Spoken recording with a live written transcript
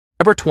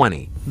Number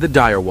 20. The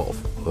dire wolf.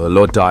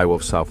 Lord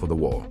Direwolf south of the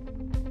wall.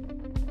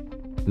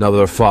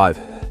 Number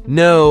 5.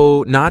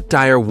 No, not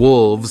dire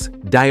wolves,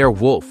 dire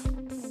wolf.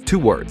 2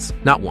 words,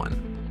 not one.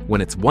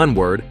 When it's one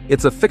word,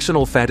 it's a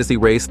fictional fantasy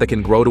race that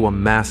can grow to a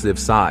massive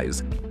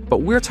size.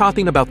 But we're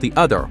talking about the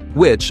other,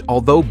 which,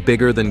 although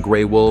bigger than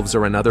gray wolves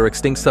or another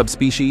extinct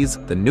subspecies,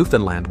 the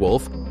Newfoundland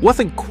wolf,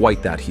 wasn't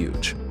quite that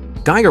huge.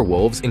 Dire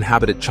wolves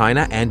inhabited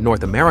China and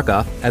North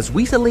America as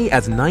recently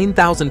as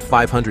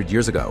 9,500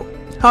 years ago.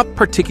 Of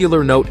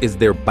particular note is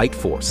their bite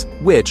force,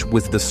 which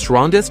was the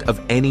strongest of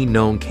any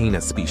known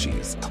canis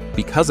species.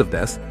 Because of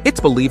this, it's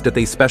believed that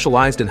they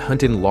specialized in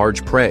hunting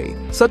large prey,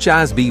 such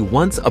as the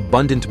once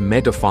abundant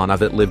megafauna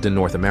that lived in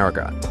North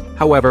America.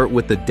 However,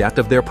 with the death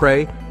of their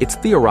prey, it's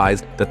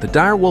theorized that the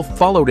dire wolf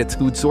followed its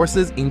food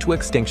sources into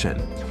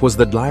extinction. Was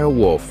the dire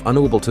wolf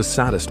unable to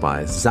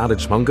satisfy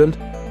savage hunger,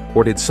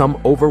 or did some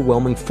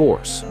overwhelming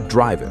force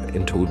drive it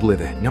into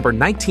oblivion? Number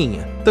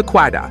 19. The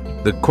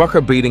Quagga. The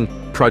Quagga breeding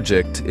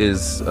project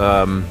is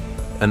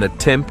an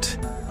attempt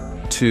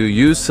to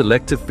use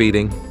selective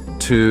feeding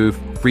to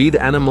breed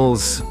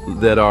animals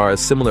that are as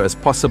similar as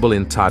possible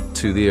in type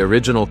to the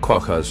original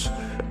quaggas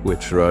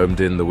which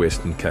roamed in the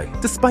Western Cape.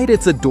 Despite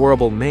its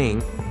adorable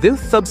mane,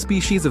 this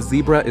subspecies of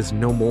zebra is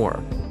no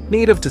more.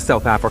 Native to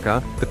South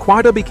Africa, the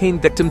quagga became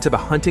victim to the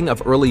hunting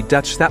of early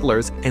Dutch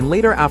settlers and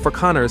later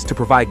Afrikaners to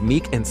provide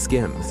meat and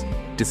skins.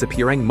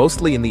 Disappearing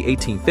mostly in the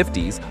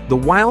 1850s, the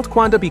wild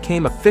quagga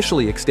became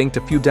officially extinct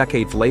a few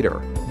decades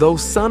later, though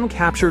some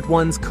captured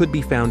ones could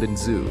be found in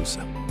zoos.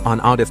 On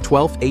August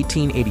 12,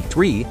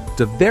 1883,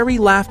 the very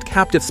last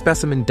captive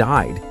specimen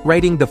died,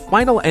 writing the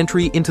final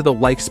entry into the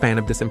lifespan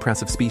of this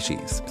impressive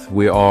species.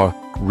 We are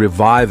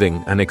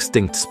reviving an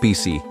extinct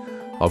species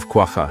of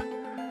quagga,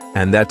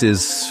 and that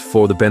is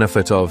for the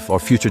benefit of our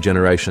future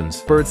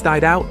generations. Birds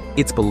died out.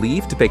 It's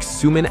believed that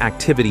human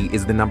activity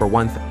is the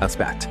 #1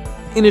 aspect.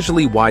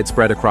 Initially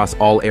widespread across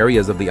all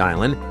areas of the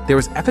island, there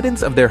was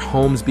evidence of their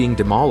homes being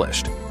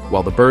demolished,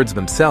 while the birds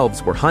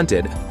themselves were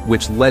hunted,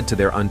 which led to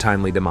their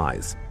untimely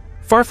demise.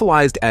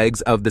 Fossilized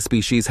eggs of the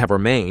species have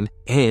remained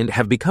and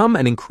have become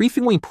an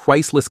increasingly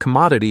priceless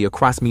commodity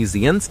across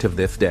museums to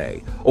this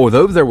day,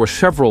 although there were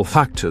several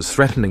factors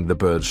threatening the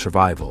bird's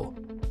survival.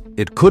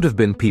 It could have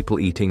been people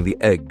eating the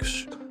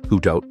eggs who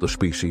dealt the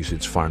species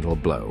its final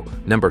blow.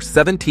 Number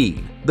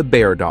 17. The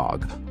bear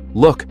dog.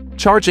 Look,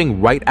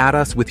 charging right at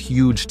us with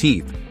huge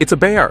teeth. It's a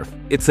bear.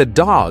 It's a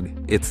dog.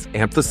 It's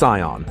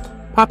Anthrocyon.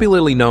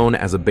 Popularly known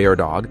as a bear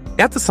dog,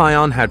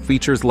 Anthrocyon had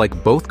features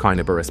like both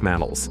carnivorous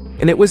mammals,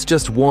 and it was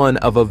just one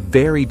of a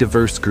very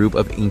diverse group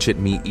of ancient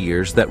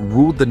meat-eaters that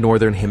ruled the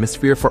northern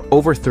hemisphere for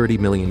over 30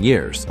 million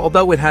years.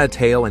 Although it had a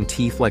tail and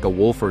teeth like a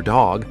wolf or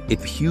dog,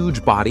 its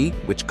huge body,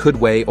 which could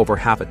weigh over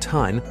half a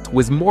ton,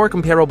 was more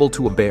comparable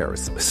to a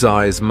bear's.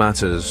 Size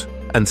matters,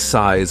 and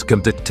size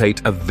can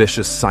dictate a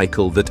vicious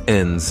cycle that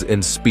ends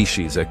in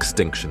species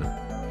extinction.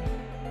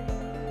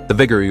 The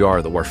bigger you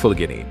are, the more food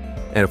you need.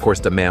 And of course,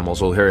 the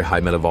mammals are very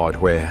high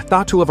metabolic rate.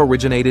 Thought to have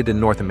originated in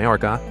North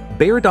America,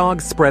 bear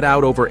dogs spread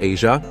out over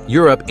Asia,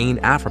 Europe, and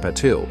Africa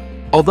too.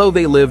 Although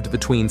they lived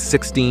between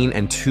 16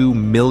 and 2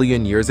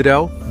 million years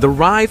ago, the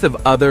rise of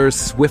other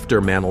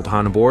swifter mammal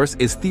carnivores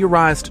is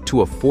theorized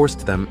to have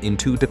forced them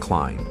into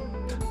decline.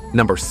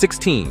 Number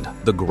 16.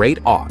 The Great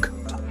Auk.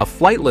 A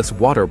flightless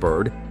water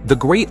bird, the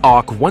Great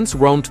Auk once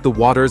roamed the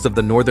waters of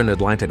the northern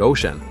Atlantic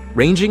Ocean,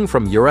 ranging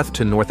from Europe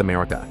to North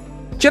America.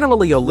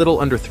 Generally a little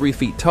under 3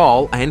 feet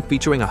tall and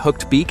featuring a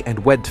hooked beak and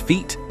webbed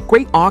feet,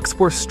 Great Auks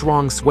were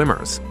strong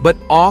swimmers, but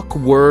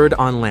awkward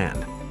on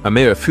land. A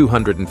mere few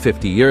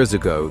 150 years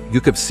ago,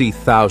 you could see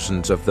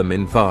thousands of them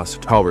in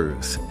vast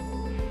towers.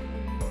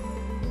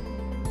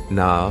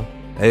 Now,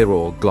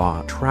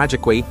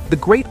 tragically, the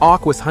Great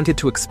Auk was hunted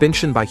to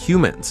extinction by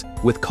humans,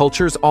 with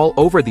cultures all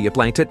over the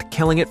Atlantic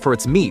killing it for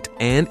its meat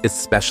and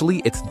especially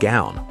its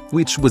gown,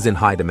 which was in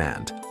high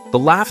demand. The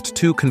last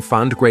 2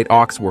 confined Great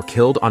Auks were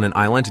killed on an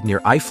island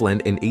near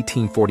Iceland in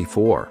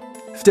 1844.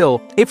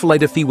 Still, its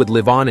legacy would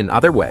live on in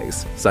other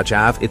ways, such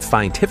as its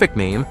scientific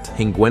name,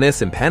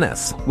 Penguinus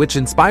impennis, which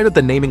inspired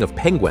the naming of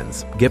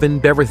penguins,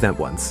 given their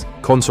resemblance.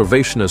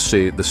 Conservationists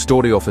say the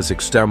story of its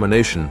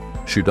extermination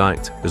should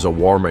act as a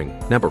warning.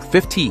 Number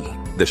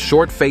 15. The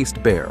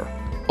short-faced bear.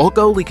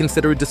 Although we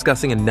considered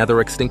discussing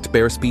another extinct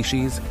bear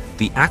species,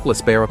 the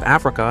Atlas bear of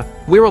Africa,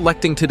 we're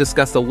electing to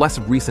discuss a less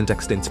recent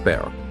extinct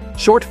bear.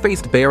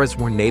 Short-faced bears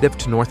were native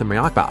to North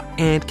America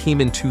and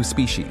came in 2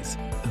 species,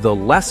 the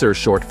lesser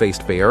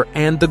short-faced bear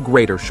and the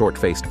greater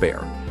short-faced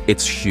bear.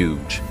 It's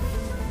huge,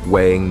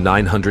 weighing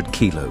 900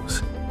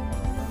 kilos.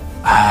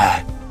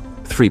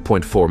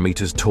 3.4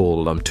 meters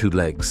tall on 2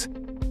 legs.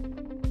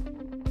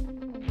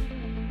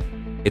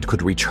 It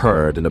could reach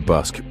herd in a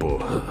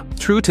basketball.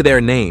 True to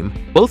their name,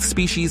 both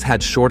species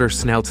had shorter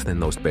snouts than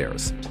those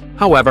bears.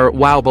 However,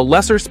 while the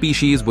lesser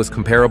species was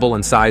comparable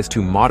in size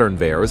to modern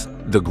bears,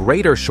 the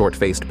greater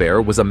short-faced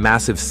bear was a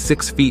massive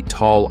 6 feet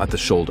tall at the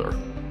shoulder.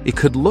 It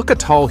could look a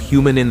tall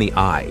human in the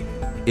eye.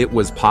 It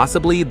was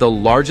possibly the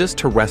largest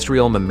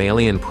terrestrial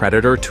mammalian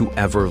predator to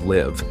ever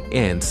live,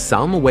 and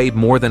some weighed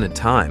more than a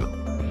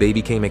ton. they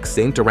became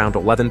extinct around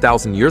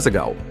 11,000 years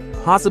ago,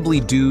 possibly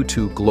due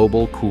to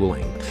global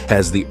cooling.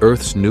 As the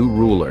Earth's new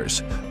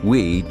rulers,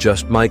 we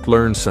just might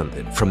learn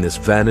something from this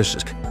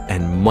vanished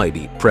and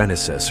mighty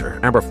predecessor.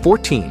 Number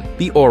 14,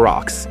 the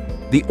aurochs.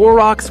 The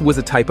aurochs was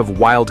a type of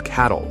wild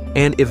cattle,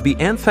 and is the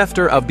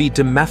ancestor of the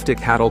domestic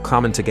cattle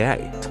common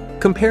today.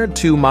 Compared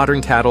to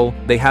modern cattle,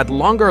 they had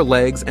longer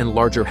legs and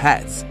larger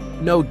heads,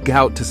 no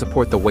doubt to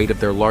support the weight of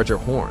their larger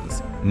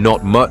horns.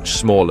 Not much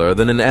smaller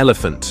than an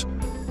elephant.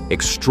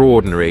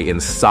 Extraordinary in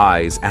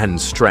size and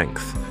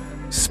strength,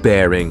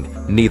 sparing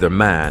neither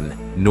man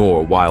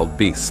nor wild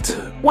beast.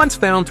 Once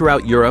found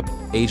throughout Europe,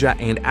 Asia,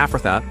 and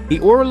Africa, the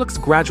aurochs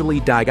gradually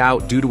died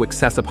out due to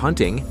excessive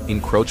hunting,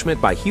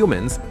 encroachment by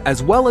humans,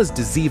 as well as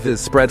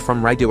diseases spread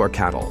from regular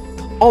cattle.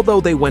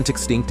 Although they went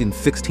extinct in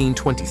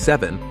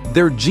 1627,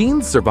 their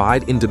genes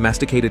survived in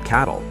domesticated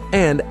cattle,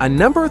 and a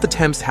number of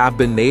attempts have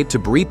been made to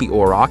breed the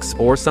aurochs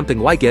or something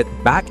like it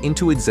back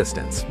into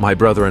existence. My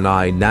brother and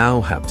I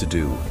now have to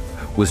do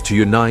was to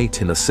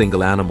unite in a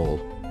single animal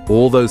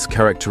all those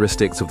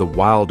characteristics of the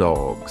wild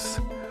dogs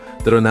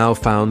that are now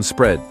found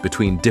spread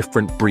between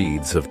different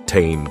breeds of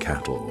tame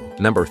cattle.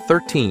 Number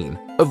 13,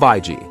 a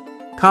Vaiji.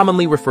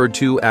 Commonly referred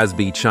to as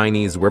the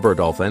Chinese river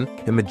dolphin,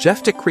 a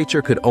majestic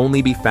creature could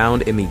only be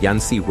found in the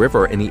Yangtze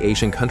River in the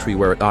Asian country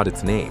where it got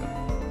its name.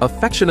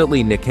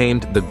 Affectionately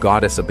nicknamed the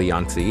goddess of the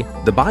Yangtze,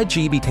 the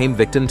Baiji became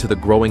victim to the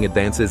growing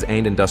advances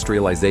and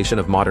industrialization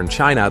of modern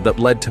China that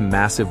led to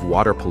massive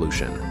water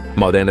pollution.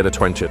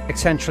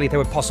 Essentially, there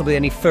were possibly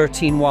only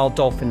 13 wild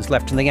dolphins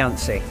left in the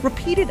Yangtze.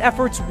 Repeated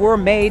efforts were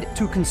made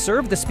to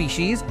conserve the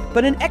species,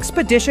 but an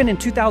expedition in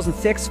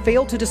 2006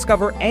 failed to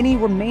discover any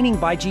remaining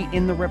Baiji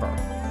in the river.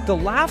 The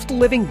last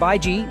living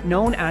Baiji,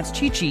 known as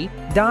Chi-Chi,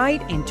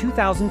 died in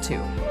 2002.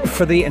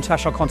 For the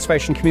international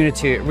conservation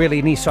community, it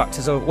really needs to act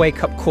as a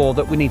wake-up call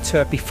that we need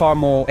to be far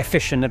more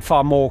efficient and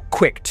far more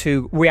quick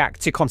to react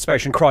to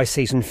conservation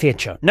crises in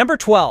future. Number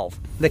 12,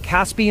 the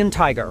Caspian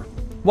tiger.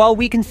 While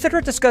we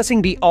consider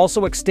discussing the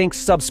also extinct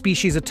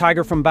subspecies of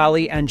tiger from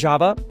Bali and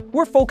Java,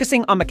 we're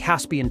focusing on the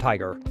Caspian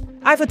tiger.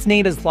 As its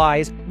name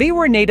implies, they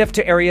were native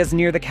to areas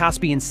near the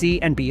Caspian Sea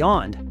and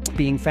beyond,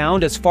 being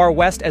found as far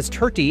west as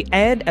Turkey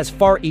and as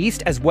far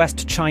east as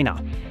West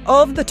China.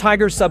 Of the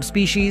tiger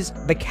subspecies,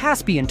 the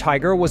Caspian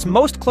tiger was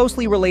most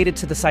closely related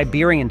to the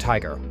Siberian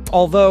tiger,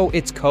 although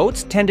its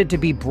coats tended to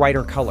be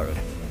brighter colored.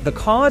 The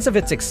cause of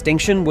its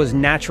extinction was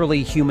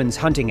naturally humans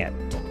hunting it,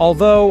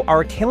 although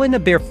our killing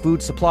of their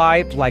food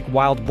supply, like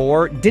wild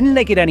boar, didn't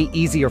make it any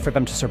easier for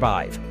them to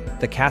survive.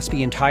 The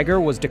Caspian tiger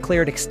was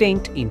declared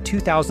extinct in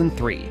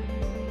 2003.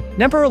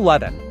 Number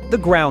 11, the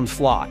ground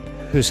sloth,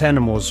 whose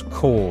animal's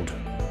called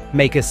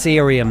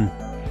Megafauna.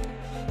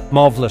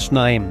 Marvelous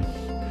name,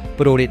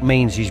 but all it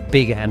means is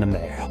big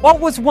animal. What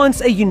was once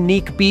a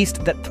unique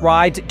beast that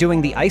thrived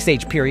during the Ice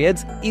Age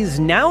periods is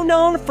now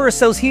known for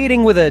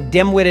associating with a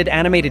dim-witted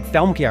animated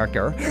film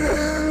character.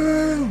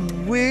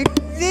 We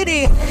did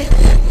it!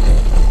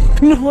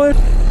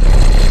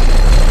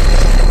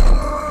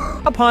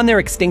 Upon their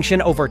extinction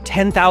over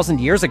 10,000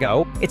 years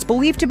ago, it's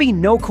believed to be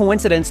no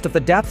coincidence that the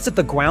deaths of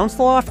the ground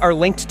sloth are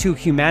linked to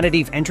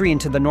humanity's entry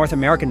into the North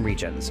American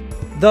regions.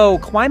 Though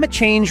climate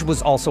change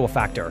was also a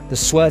factor. The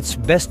sloth's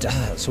best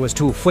was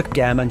to inflict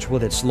damage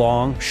with its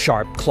long,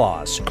 sharp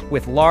claws.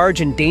 With large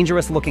and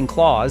dangerous-looking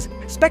claws,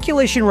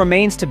 speculation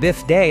remains to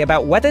this day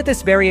about whether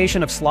this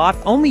variation of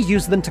sloth only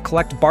used them to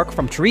collect bark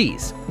from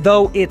trees,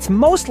 though it's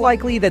most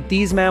likely that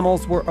these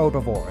mammals were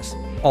herbivores.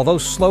 Although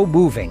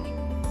slow-moving,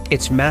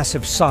 its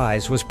massive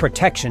size was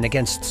protection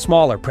against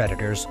smaller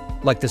predators,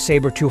 like the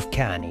saber-toothed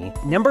canine.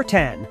 Number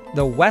 10,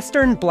 the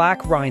western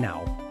black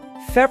rhino.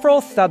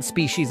 Several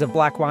subspecies of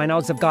black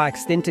rhinos have gone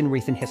extinct in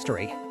recent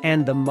history,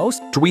 and the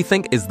most we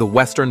think is the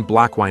western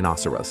black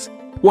rhinoceros.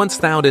 Once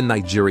found in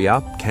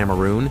Nigeria,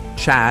 Cameroon,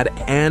 Chad,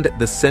 and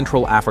the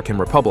Central African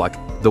Republic,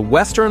 the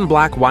western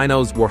black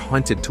rhinos were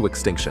hunted to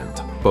extinction,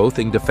 both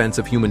in defense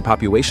of human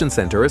population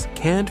centers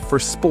and for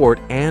sport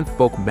and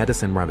folk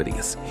medicine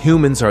remedies.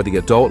 Humans are the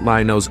adult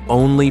rhino's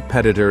only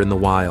predator in the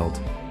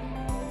wild.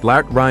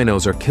 Black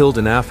rhinos are killed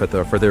in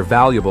Africa for their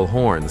valuable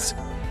horns,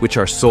 which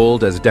are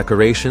sold as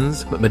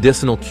decorations,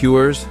 medicinal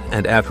cures,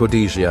 and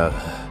aphrodisia.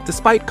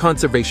 Despite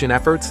conservation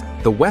efforts,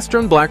 the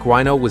western black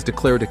rhino was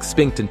declared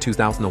extinct in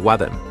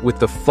 2011, with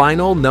the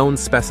final known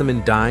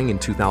specimen dying in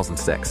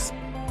 2006.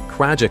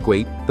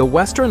 Tragically, the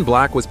western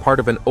black was part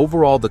of an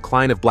overall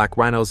decline of black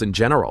rhinos in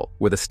general,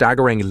 with a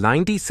staggering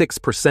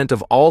 96%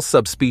 of all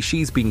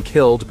subspecies being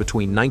killed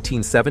between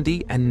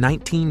 1970 and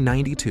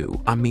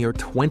 1992, a mere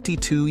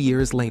 22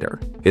 years later.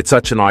 It's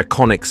such an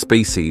iconic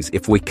species.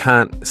 If we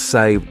can't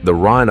save the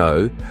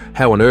rhino,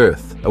 how on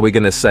earth are we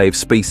going to save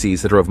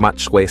species that are of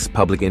much less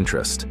public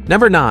interest?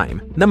 Number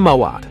 9, the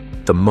moa.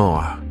 The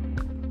moa.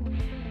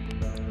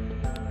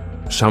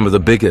 Some of the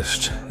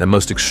biggest and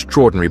most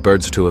extraordinary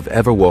birds to have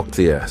ever walked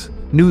the earth.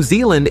 New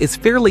Zealand is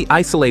fairly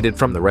isolated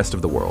from the rest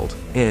of the world,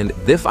 and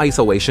this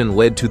isolation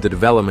led to the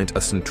development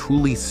of some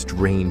truly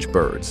strange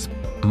birds.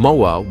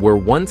 Moa were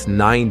once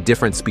 9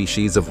 different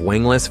species of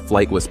wingless,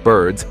 flightless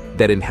birds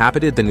that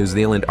inhabited the New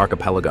Zealand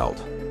archipelago.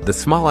 The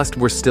smallest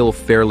were still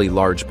fairly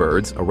large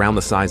birds, around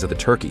the size of the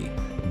turkey.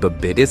 The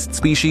biggest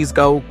species,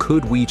 though,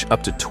 could reach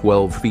up to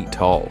 12 feet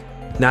tall.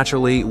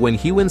 Naturally, when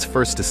humans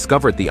first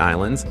discovered the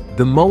islands,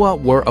 the moa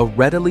were a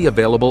readily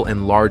available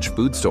and large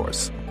food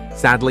source.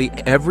 Sadly,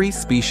 every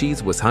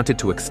species was hunted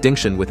to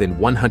extinction within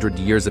 100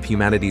 years of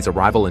humanity's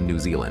arrival in New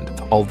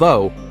Zealand,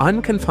 although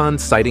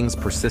unconfirmed sightings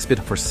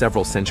persisted for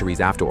several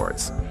centuries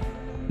afterwards.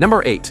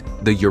 Number 8.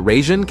 The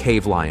Eurasian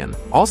cave lion,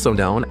 also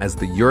known as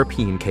the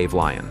European cave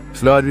lion.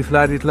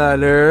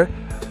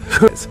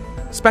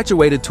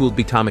 Speculated to have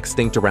become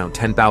extinct around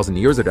 10,000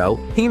 years ago,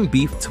 heme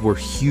beasts were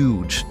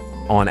huge.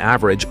 On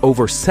average,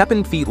 over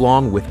 7 feet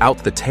long without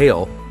the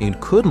tail, and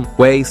could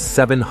weigh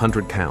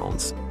 700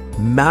 pounds.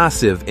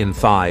 Massive in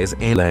thighs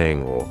and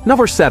length.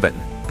 Number 7.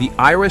 The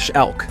Irish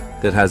elk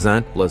that has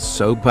antlers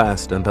so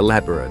vast and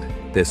elaborate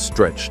they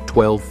stretch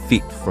 12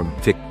 feet from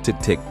tick to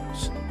tick.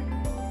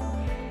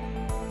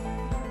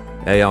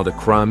 They are the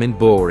crumb and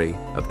bory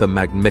of the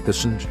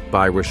magnificent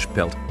Irish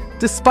belt.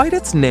 Despite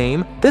its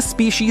name, this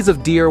species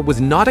of deer was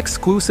not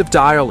exclusive to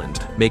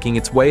Ireland, making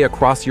its way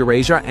across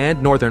Eurasia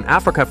and northern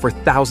Africa for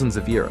thousands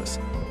of years.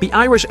 The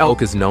Irish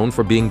elk is known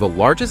for being the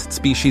largest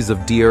species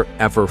of deer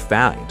ever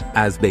found,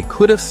 as they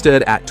could have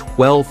stood at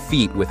 12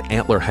 feet with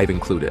antler height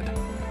included.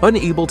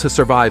 Unable to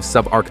survive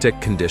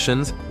subarctic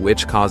conditions,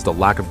 which caused a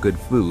lack of good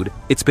food,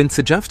 it's been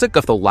suggested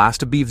that the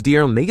last of these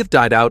deer may have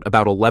died out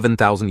about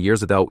 11,000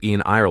 years ago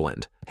in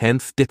Ireland,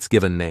 hence its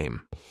given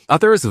name.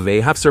 Others may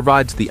have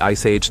survived the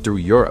Ice Age through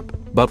Europe,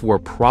 but were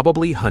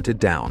probably hunted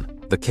down.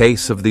 The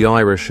case of the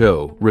Irish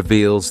elk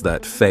reveals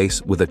that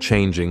faced with a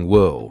changing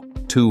world,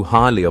 too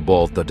highly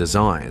above the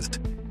desired,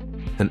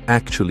 and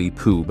actually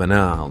prove an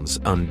arm's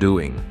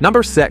undoing.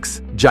 Number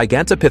 6.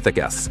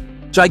 Gigantopithecus.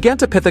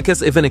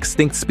 Gigantopithecus is an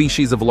extinct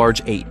species of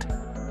large ape.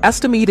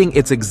 Estimating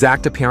its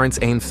exact appearance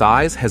and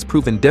size has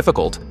proven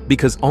difficult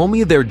because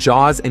only their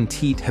jaws and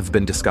teeth have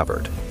been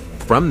discovered.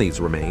 From these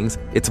remains,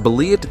 it's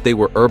believed they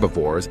were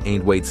herbivores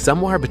and weighed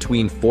somewhere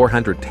between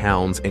 400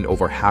 pounds and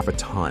over half a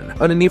ton.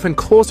 But an even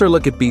closer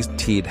look at these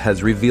teeth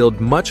has revealed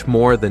much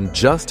more than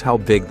just how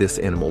big this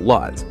animal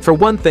was. For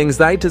one thing,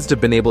 scientists have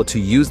been able to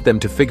use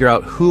them to figure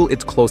out who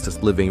its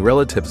closest living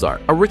relatives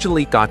are.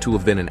 Originally thought to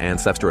have been an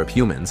ancestor of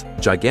humans,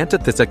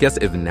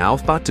 Gigantopithecus is now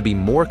thought to be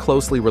more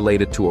closely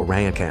related to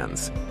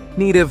orangutans.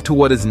 Native to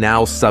what is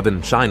now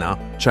southern China,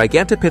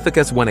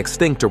 Gigantopithecus went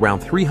extinct around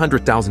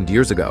 300,000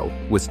 years ago,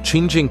 with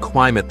changing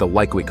climate the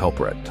likely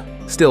culprit.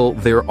 Still,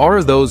 there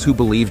are those who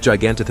believe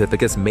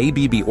Gigantopithecus may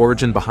be the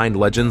origin behind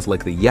legends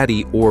like the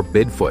Yeti or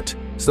Bigfoot,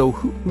 so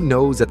who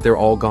knows if they're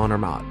all gone or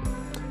not.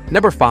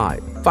 Number 5.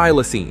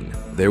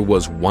 Thylacine. There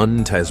was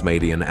one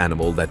Tasmanian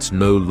animal that's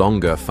no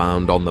longer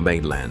found on the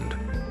mainland.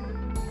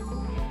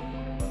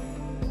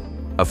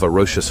 A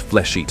ferocious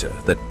flesh-eater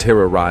that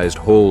terrorized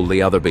all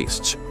the other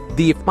beasts.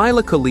 The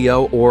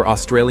Thylacoleo or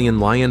Australian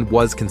lion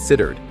was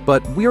considered,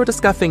 but we are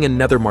discussing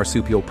another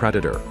marsupial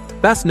predator.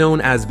 Best known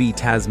as the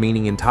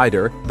Tasmanian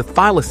tiger, the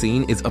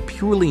thylacine is a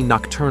purely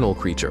nocturnal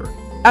creature.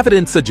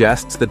 Evidence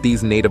suggests that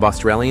these native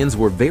Australians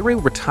were very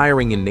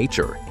retiring in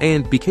nature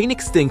and became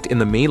extinct in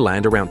the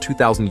mainland around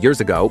 2,000 years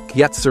ago,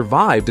 yet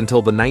survived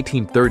until the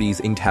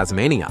 1930s in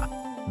Tasmania.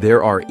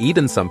 There are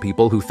even some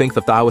people who think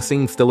the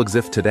thylacine still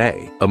exists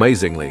today.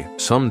 Amazingly,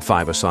 some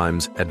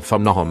thylacines and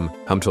phenomenon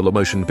come to the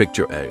motion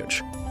picture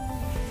age.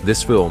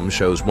 This film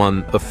shows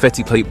one a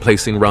fatty plate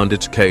placing round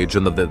its cage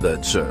in the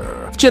village.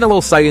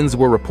 General sightings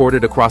were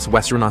reported across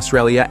Western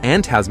Australia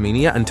and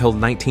Tasmania until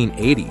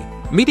 1980,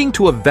 leading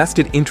to a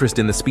vested interest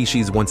in the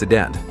species once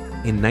again.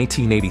 In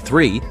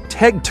 1983,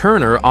 Ted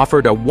Turner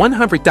offered a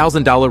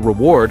 $100,000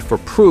 reward for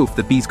proof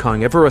that these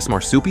carnivorous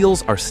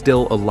marsupials are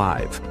still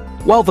alive.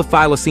 While the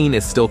thylacine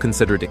is still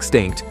considered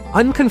extinct,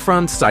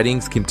 unconfirmed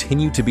sightings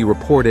continue to be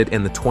reported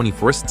in the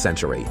 21st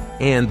century,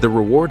 and the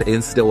reward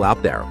is still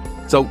out there.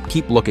 So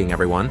keep looking,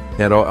 everyone.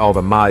 And all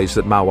the mice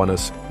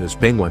that this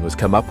penguin has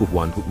come up with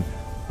one,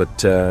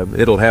 but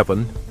it'll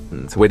happen.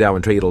 It's way down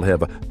tree it'll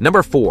have.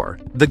 Number 4,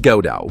 the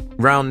dodo.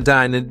 Round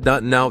down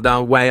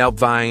no way up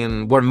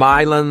vine where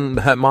mine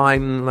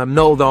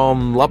no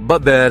dom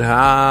but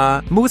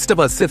that most of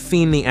us have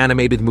seen the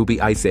animated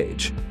movie Ice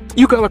Age.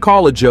 You could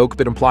recall a joke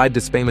that implied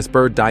this famous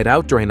bird died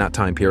out during that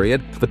time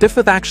period, but this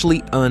is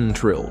actually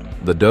untrue.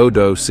 The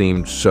dodo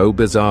seemed so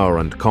bizarre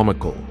and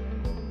comical.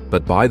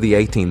 But by the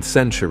 18th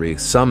century,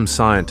 some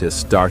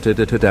scientists doubted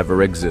it had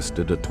ever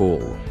existed at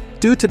all.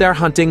 Due to their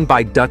hunting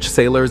by Dutch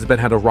sailors that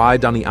had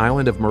arrived on the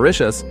island of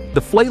Mauritius,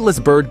 the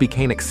flightless bird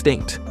became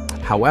extinct.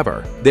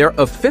 However, their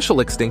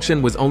official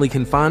extinction was only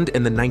confirmed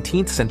in the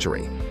 19th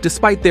century,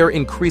 despite their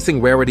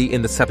increasing rarity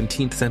in the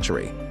 17th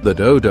century. The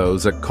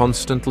dodos are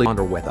constantly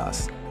with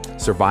us.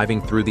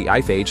 Surviving through the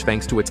Ice Age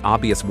thanks to its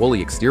obvious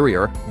woolly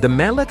exterior, the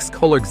Madagascar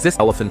coexist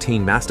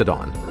elephantine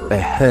mastodon. The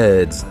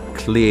heads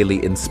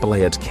clearly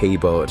inspired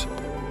keyboard.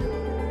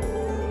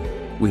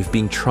 We've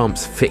been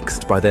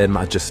transfixed by their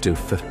majesty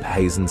for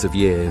thousands of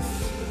years.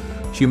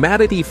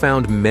 Humanity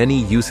found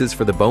many uses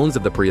for the bones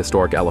of the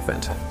prehistoric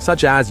elephant,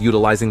 such as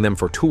utilizing them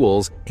for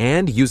tools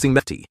and using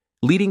them,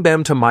 leading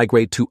them to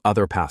migrate to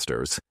other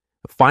pastures.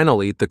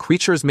 Finally, the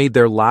creatures made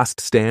their last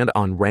stand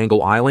on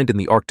Wrangel Island in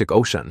the Arctic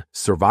Ocean,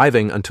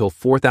 surviving until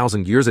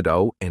 4,000 years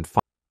ago and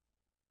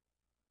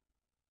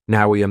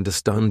now we am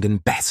stunned in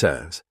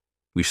batters.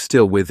 We're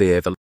still with the